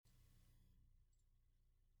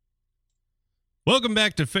Welcome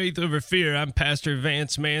back to Faith Over Fear. I'm Pastor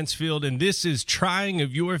Vance Mansfield, and this is Trying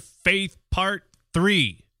of Your Faith Part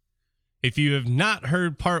 3. If you have not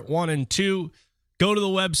heard Part 1 and 2, go to the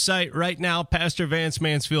website right now,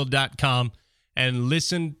 pastorvancemansfield.com, and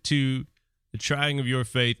listen to the Trying of Your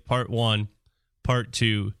Faith Part 1, Part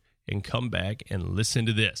 2, and come back and listen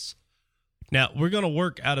to this. Now, we're going to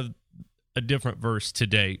work out of a different verse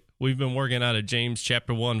today. We've been working out of James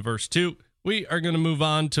chapter 1, verse 2. We are going to move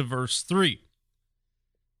on to verse 3.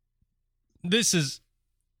 This is,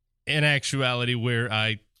 in actuality, where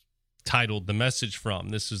I titled the message from.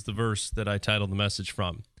 This is the verse that I titled the message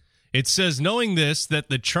from. It says, knowing this, that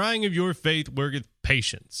the trying of your faith worketh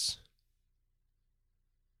patience.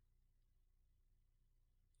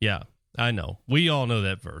 Yeah, I know. We all know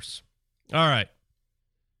that verse. All right.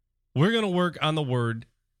 We're going to work on the word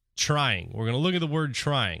trying. We're going to look at the word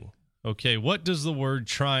trying. Okay, what does the word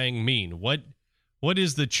trying mean? What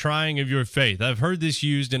is the trying of your faith? I've heard this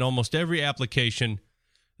used in almost every application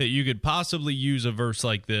that you could possibly use a verse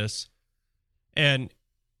like this. And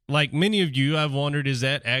like many of you, I've wondered, is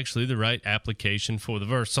that actually the right application for the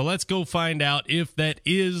verse? So let's go find out if that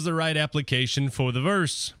is the right application for the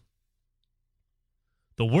verse.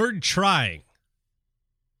 The word trying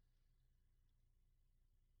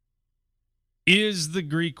is the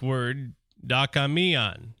Greek word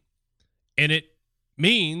dokamion, and it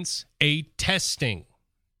means a testing.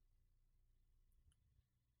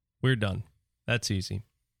 We're done. That's easy.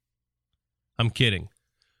 I'm kidding.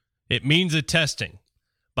 It means a testing.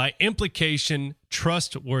 By implication,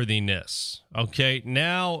 trustworthiness. Okay,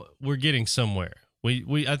 now we're getting somewhere.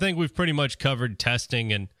 I think we've pretty much covered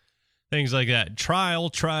testing and things like that. Trial,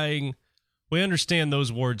 trying. We understand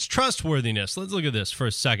those words. Trustworthiness. Let's look at this for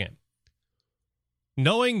a second.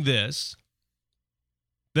 Knowing this,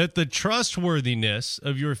 that the trustworthiness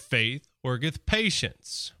of your faith worketh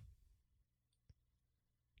patience.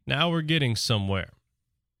 Now we're getting somewhere.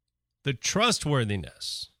 The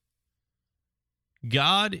trustworthiness.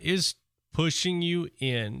 God is pushing you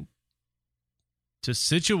in to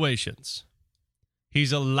situations.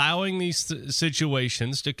 He's allowing these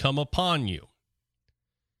situations to come upon you.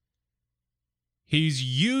 He's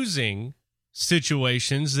using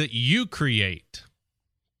situations that you create.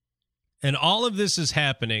 And all of this is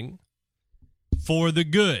happening for the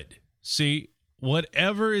good. See,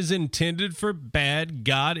 whatever is intended for bad,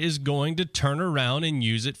 God is going to turn around and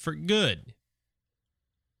use it for good.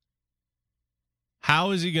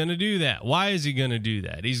 How is he going to do that? Why is he going to do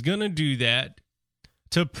that? He's going to do that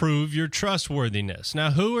to prove your trustworthiness.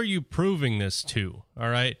 Now, who are you proving this to?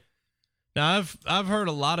 All right. Now, I've heard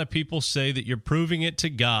a lot of people say that you're proving it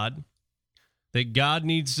to God, that God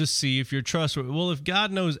needs to see if you're trustworthy. Well, if God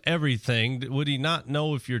knows everything, would he not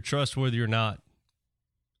know if you're trustworthy or not?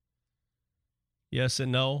 Yes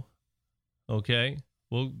and no. Okay.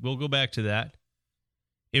 We'll go back to that.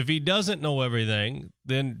 If he doesn't know everything,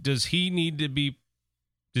 then does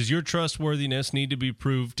your trustworthiness need to be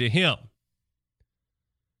proved to him?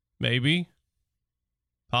 Maybe.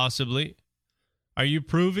 Possibly. Are you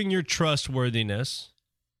proving your trustworthiness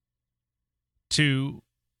to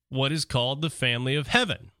what is called the family of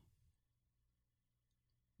heaven?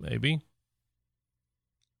 Maybe.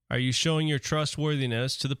 Are you showing your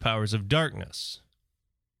trustworthiness to the powers of darkness?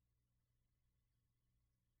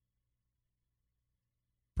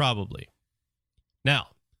 Probably. Now,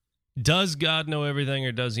 does God know everything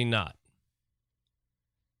or does he not?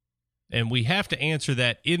 And we have to answer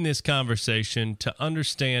that in this conversation to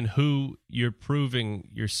understand who you're proving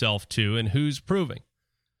yourself to and who's proving.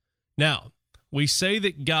 Now, we say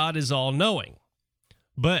that God is all-knowing,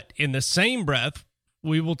 but in the same breath,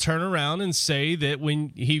 we will turn around and say that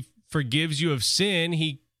when he forgives you of sin,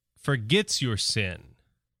 he forgets your sin.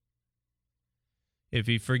 If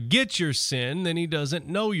he forgets your sin, then he doesn't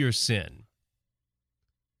know your sin.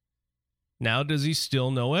 Now, does he still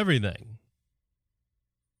know everything?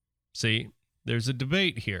 See, there's a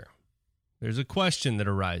debate here. There's a question that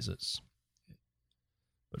arises.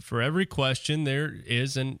 But for every question, there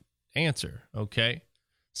is an answer, okay?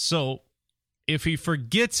 So, if he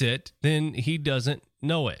forgets it, then he doesn't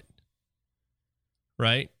know it,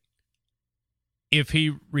 right? If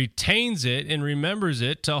he retains it and remembers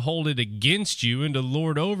it to hold it against you and to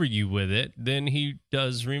lord over you with it, then he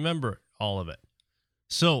does remember all of it.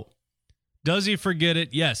 So, does he forget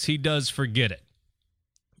it? Yes, he does forget it.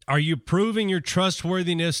 Are you proving your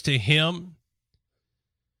trustworthiness to him?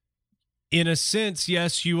 In a sense,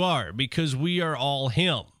 yes, you are, because we are all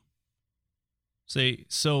him. See,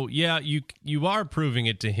 so yeah, you are proving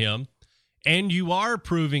it to him, and you are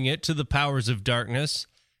proving it to the powers of darkness,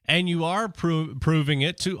 and you are proving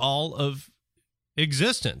it to all of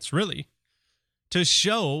existence, really. to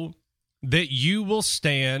show that you will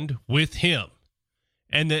stand with him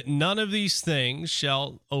and that none of these things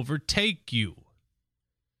shall overtake you.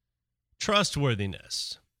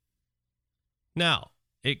 Trustworthiness. Now,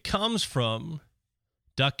 it comes from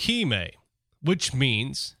dakime, which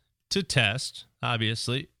means to test,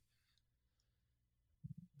 obviously.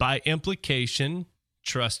 By implication,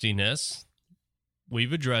 trustiness.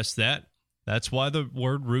 We've addressed that. That's why the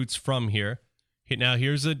word roots from here. Now,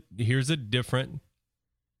 here's a different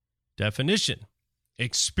definition.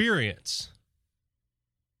 Experience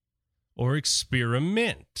or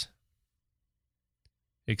experiment.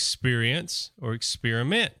 Experience or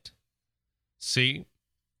experiment. See?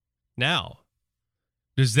 Now,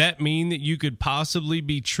 does that mean that you could possibly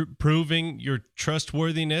be proving your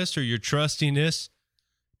trustworthiness or your trustiness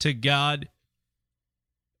to God?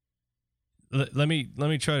 Let me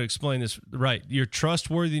try to explain this right. Your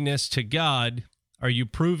trustworthiness to God, are you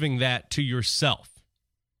proving that to yourself?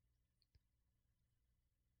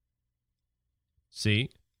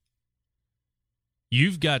 See?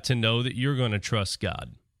 You've got to know that you're going to trust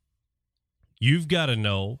God. You've got to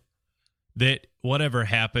know that whatever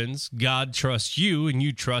happens, God trusts you and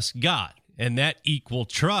you trust God. And that equal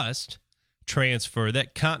trust transfer,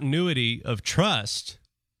 that continuity of trust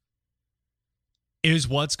is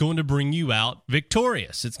what's going to bring you out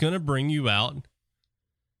victorious. It's going to bring you out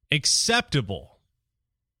acceptable.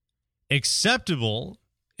 Acceptable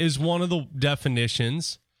is one of the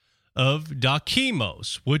definitions of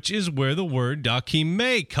dokimos, which is where the word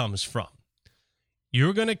dakime comes from.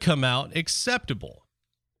 You're going to come out acceptable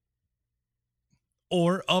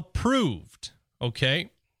or approved,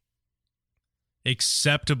 okay?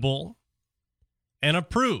 Acceptable and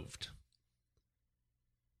approved.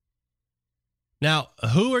 Now,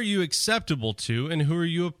 who are you acceptable to and who are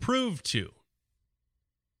you approved to?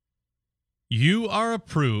 You are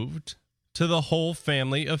approved to the whole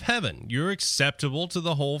family of heaven. You're acceptable to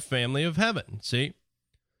the whole family of heaven, see?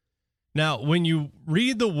 Now, when you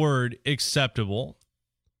read the word acceptable,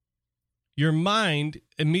 your mind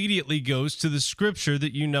immediately goes to the scripture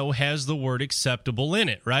that you know has the word acceptable in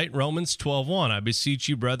it, right? Romans 12:1, I beseech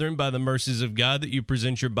you, brethren, by the mercies of God, that you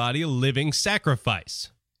present your body a living sacrifice.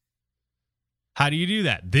 How do you do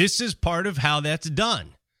that? This is part of how that's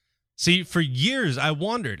done. See, for years I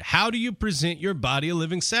wondered, how do you present your body a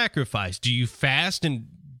living sacrifice? Do you fast and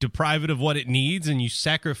deprive it of what it needs and you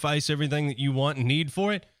sacrifice everything that you want and need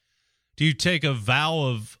for it? Do you take a vow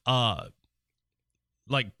of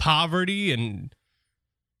like poverty and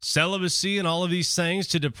celibacy and all of these things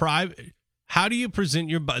to deprive? How do you present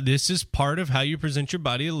your body? This is part of how you present your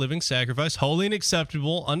body a living sacrifice, holy and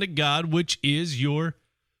acceptable unto God, which is your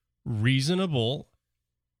reasonable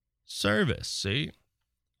service. See?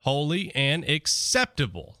 Holy and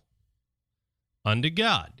acceptable unto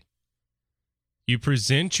God. You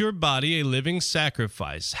present your body a living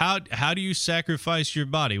sacrifice. How do you sacrifice your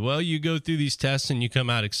body? Well, you go through these tests and you come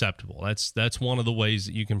out acceptable. That's one of the ways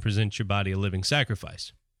that you can present your body a living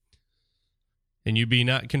sacrifice. And you be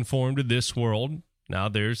not conformed to this world. Now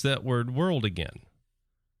there's that word world again.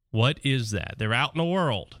 What is that? They're out in the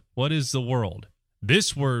world. What is the world?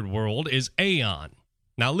 This word world is aeon.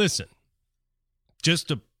 Now listen, just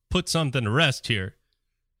to put something to rest here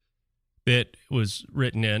that was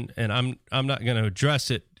written in, and I'm not going to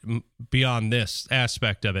address it beyond this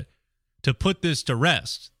aspect of it. To put this to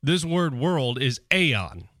rest, this word world is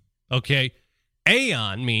aeon, okay?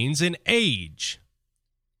 Aeon means an age.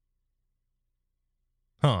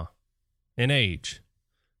 An age.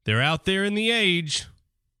 They're out there in the age.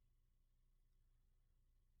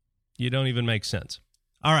 You don't even make sense.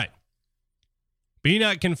 All right. Be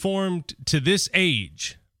not conformed to this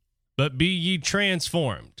age, but be ye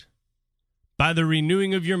transformed by the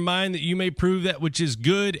renewing of your mind, that you may prove that which is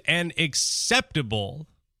good and acceptable.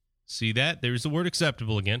 See that? There's the word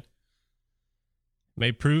acceptable again.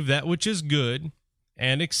 May prove that which is good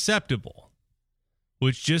and acceptable,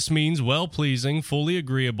 which just means well-pleasing, fully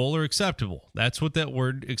agreeable, or acceptable. That's what that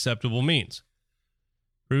word acceptable means.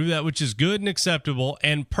 Prove that which is good and acceptable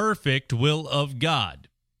and perfect will of God.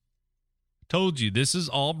 Told you, this is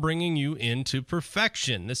all bringing you into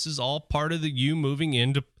perfection. This is all part of you moving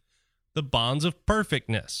into the bonds of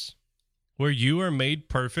perfectness, where you are made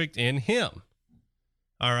perfect in Him.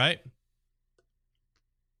 All right?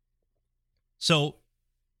 So,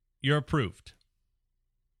 you're approved.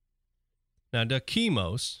 Now,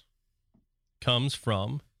 dokimos comes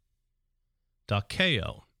from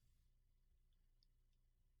dokeo.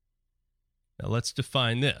 Now, let's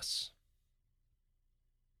define this.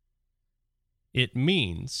 It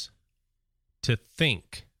means to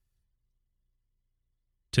think.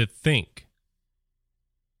 To think.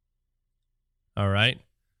 All right.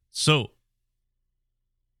 So,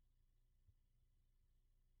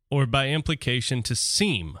 or by implication, to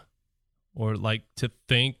seem, or like to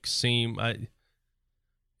think, seem.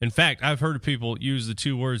 In fact, I've heard people use the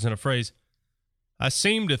two words in a phrase. I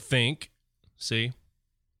seem to think. See?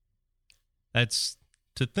 That's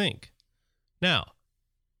to think. Now,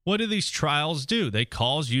 what do these trials do? They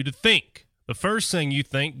cause you to think. The first thing you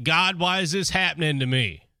think, God, why is this happening to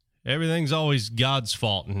me? Everything's always God's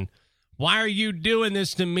fault. And why are you doing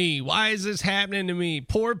this to me? Why is this happening to me?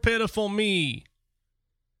 Poor, pitiful me.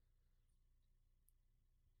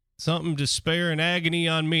 Something, despair and agony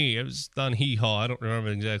on me. It was on Hee Haw. I don't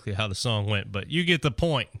remember exactly how the song went, but you get the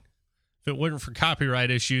point. If it wasn't for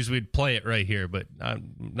copyright issues, we'd play it right here, but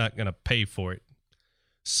I'm not going to pay for it.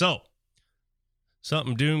 So,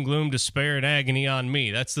 something, doom, gloom, despair, and agony on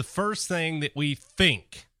me. That's the first thing that we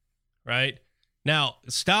think, right? Now,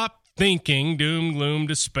 stop thinking doom, gloom,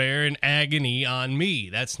 despair, and agony on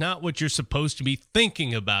me. That's not what you're supposed to be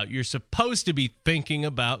thinking about. You're supposed to be thinking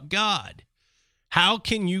about God. How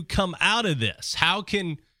can you come out of this? What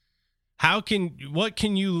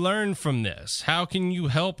can you learn from this? How can you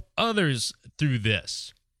help others through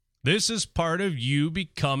this? This is part of you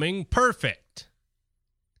becoming perfect.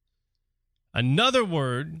 Another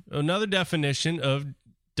definition of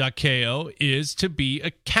dakeo is to be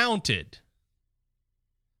accounted.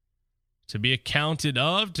 To be accounted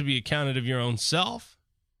of your own self,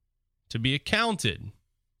 to be accounted,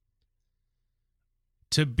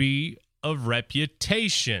 to be of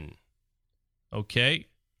reputation, okay?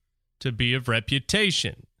 To be of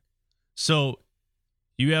reputation. So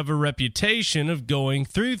you have a reputation of going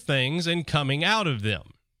through things and coming out of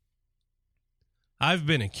them. I've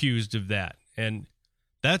been accused of that, and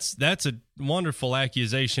that's a wonderful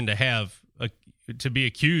accusation to have, to be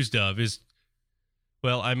accused of is,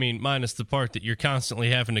 well, I mean, minus the part that you're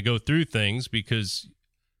constantly having to go through things, because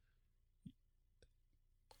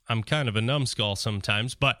I'm kind of a numbskull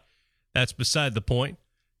sometimes, but that's beside the point.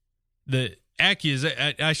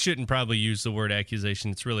 I shouldn't probably use the word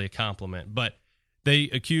accusation. It's really a compliment, but they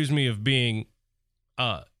accuse me of being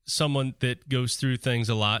someone that goes through things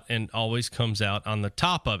a lot and always comes out on the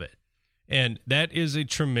top of it. And that is a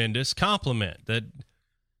tremendous compliment. That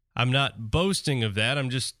I'm not boasting of that. I'm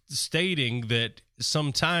just stating that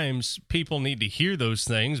sometimes people need to hear those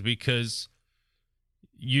things, because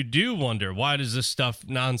you do wonder, why does this stuff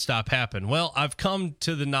nonstop happen? Well, I've come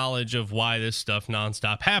to the knowledge of why this stuff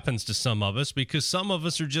nonstop happens to some of us, because some of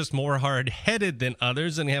us are just more hard-headed than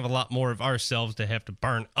others and have a lot more of ourselves to have to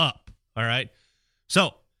burn up, all right?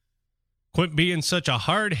 So, quit being such a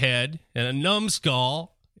hardhead and a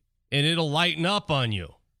numbskull, and it'll lighten up on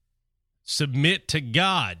you. Submit to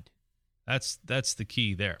God. That's the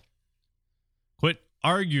key there. Quit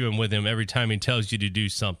arguing with him every time he tells you to do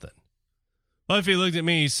something. Well, if he looked at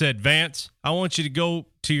me and he said, Vance, I want you to go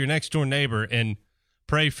to your next door neighbor and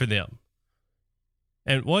pray for them.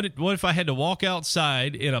 And what if I had to walk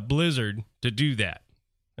outside in a blizzard to do that?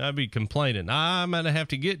 I'd be complaining. I'm going to have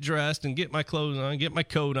to get dressed and get my clothes on, get my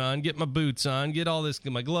coat on, get my boots on, get all this,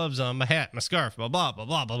 get my gloves on, my hat, my scarf, blah, blah, blah,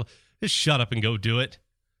 blah, blah. Just shut up and go do it.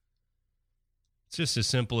 It's just as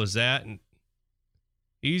simple as that. And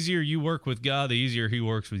easier you work with God, the easier he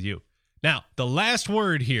works with you. Now, the last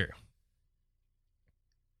word here.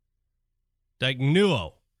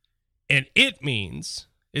 Daignuo. And it means,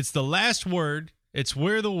 it's the last word, it's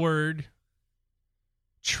where the word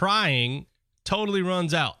trying totally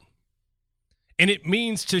runs out. And it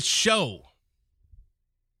means to show.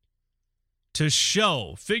 To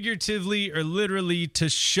show. Figuratively or literally to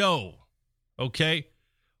show. Okay?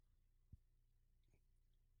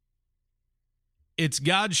 It's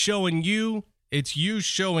God showing you, it's you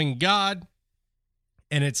showing God,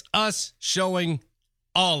 and it's us showing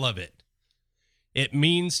all of it. It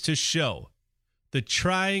means to show. The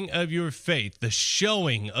trying of your faith, the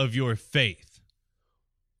showing of your faith,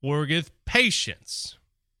 worketh patience.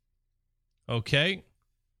 Okay?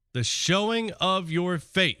 The showing of your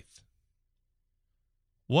faith.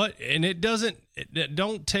 What? And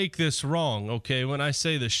don't take this wrong, okay? When I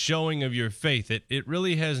say the showing of your faith, it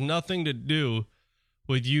really has nothing to do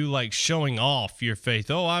with you like showing off your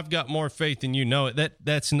faith. Oh, I've got more faith than you know.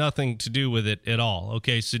 That's nothing to do with it at all.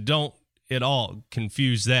 Okay, so don't at all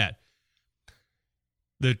confuse that.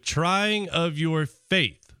 The trying of your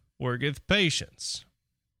faith worketh patience.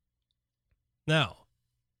 Now,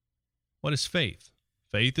 what is faith?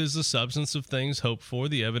 Faith is the substance of things hoped for,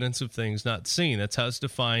 the evidence of things not seen. That's how it's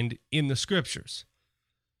defined in the scriptures.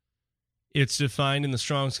 It's defined in the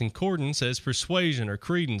Strong's Concordance as persuasion or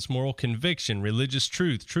credence, moral conviction, religious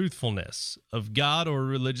truth, truthfulness of God or a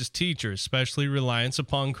religious teacher, especially reliance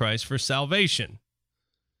upon Christ for salvation.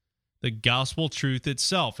 The gospel truth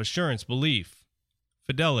itself, assurance, belief,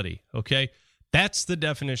 fidelity, okay? That's the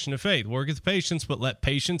definition of faith. Worketh patience, but let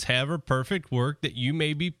patience have her perfect work, that you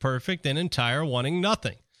may be perfect and entire, wanting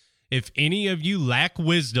nothing. If any of you lack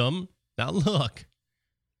wisdom, now look,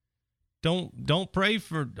 don't pray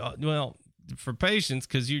for patience,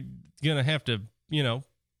 because you're going to have to,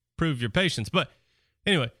 prove your patience. But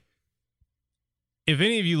anyway, if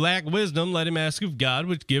any of you lack wisdom, let him ask of God,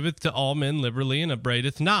 which giveth to all men liberally and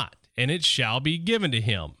upbraideth not, and it shall be given to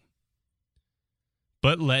him.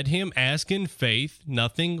 But let him ask in faith,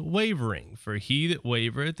 nothing wavering. For he that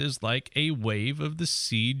wavereth is like a wave of the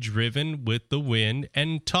sea driven with the wind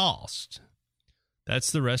and tossed. That's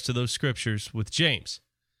the rest of those scriptures with James.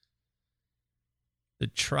 The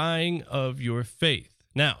trying of your faith.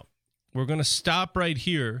 Now, we're going to stop right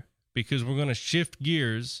here because we're going to shift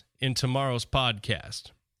gears in tomorrow's podcast.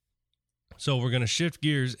 So we're going to shift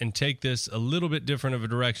gears and take this a little bit different of a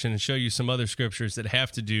direction and show you some other scriptures that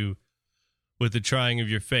have to do with the trying of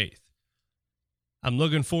your faith. I'm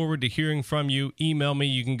looking forward to hearing from you. Email me.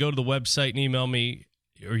 You can go to the website and email me,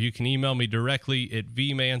 or you can email me directly at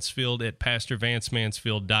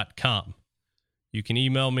vmansfield@pastorvancemansfield.com. You can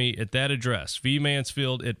email me at that address,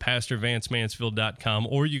 vmansfield@pastorvancemansfield.com,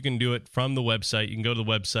 or you can do it from the website. You can go to the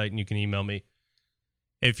website and you can email me.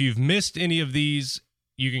 If you've missed any of these,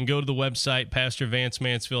 you can go to the website,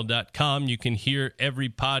 pastorvancemansfield.com. You can hear every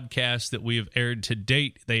podcast that we have aired to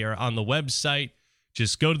date. They are on the website.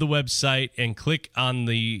 Just go to the website and click on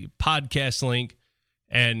the podcast link,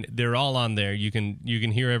 and they're all on there. You can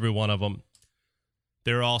hear every one of them.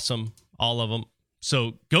 They're awesome, all of them.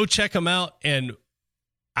 So go check them out, and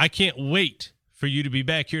I can't wait for you to be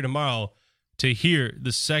back here tomorrow to hear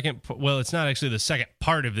the second. Well, it's not actually the second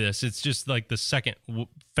part of this. It's just like the second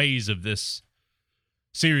phase of this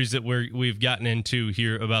series that we've gotten into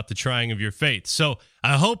here about the trying of your faith. So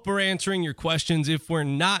I hope we're answering your questions. If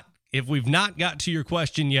we've not got to your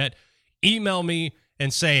question yet, email me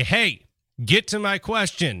and say, hey, get to my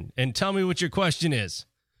question and tell me what your question is.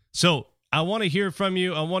 So I want to hear from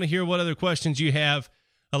you. I want to hear what other questions you have.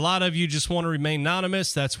 A lot of you just want to remain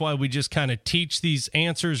anonymous. That's why we just kind of teach these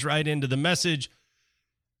answers right into the message.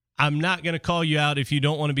 I'm not going to call you out if you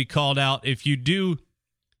don't want to be called out. If you do,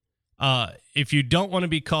 if you don't want to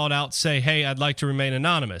be called out, say, hey, I'd like to remain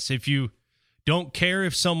anonymous. If you don't care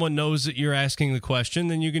if someone knows that you're asking the question,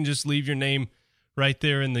 then you can just leave your name right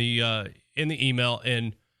there in the email,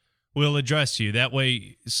 and we'll address you. That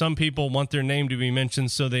way, some people want their name to be mentioned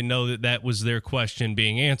so they know that that was their question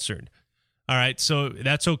being answered. All right, so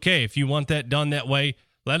that's okay. If you want that done that way,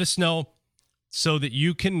 let us know so that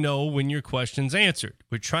you can know when your question's answered.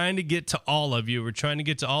 We're trying to get to all of you. We're trying to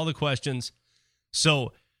get to all the questions.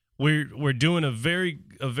 So we're doing a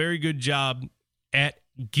very good job at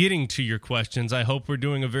getting to your questions. I hope we're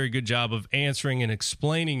doing a very good job of answering and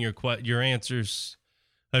explaining your answers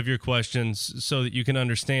of your questions so that you can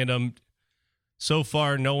understand them. So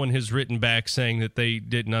far, no one has written back saying that they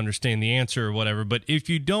didn't understand the answer or whatever. But if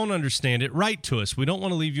you don't understand it, write to us. We don't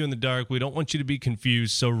want to leave you in the dark. We don't want you to be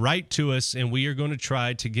confused. So write to us, and we are going to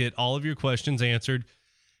try to get all of your questions answered.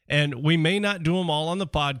 And we may not do them all on the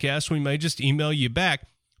podcast. We may just email you back.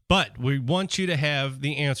 But we want you to have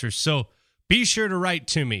the answers. So be sure to write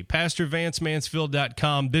to me,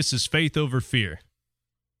 pastorvancemansfield.com. This is Faith Over Fear.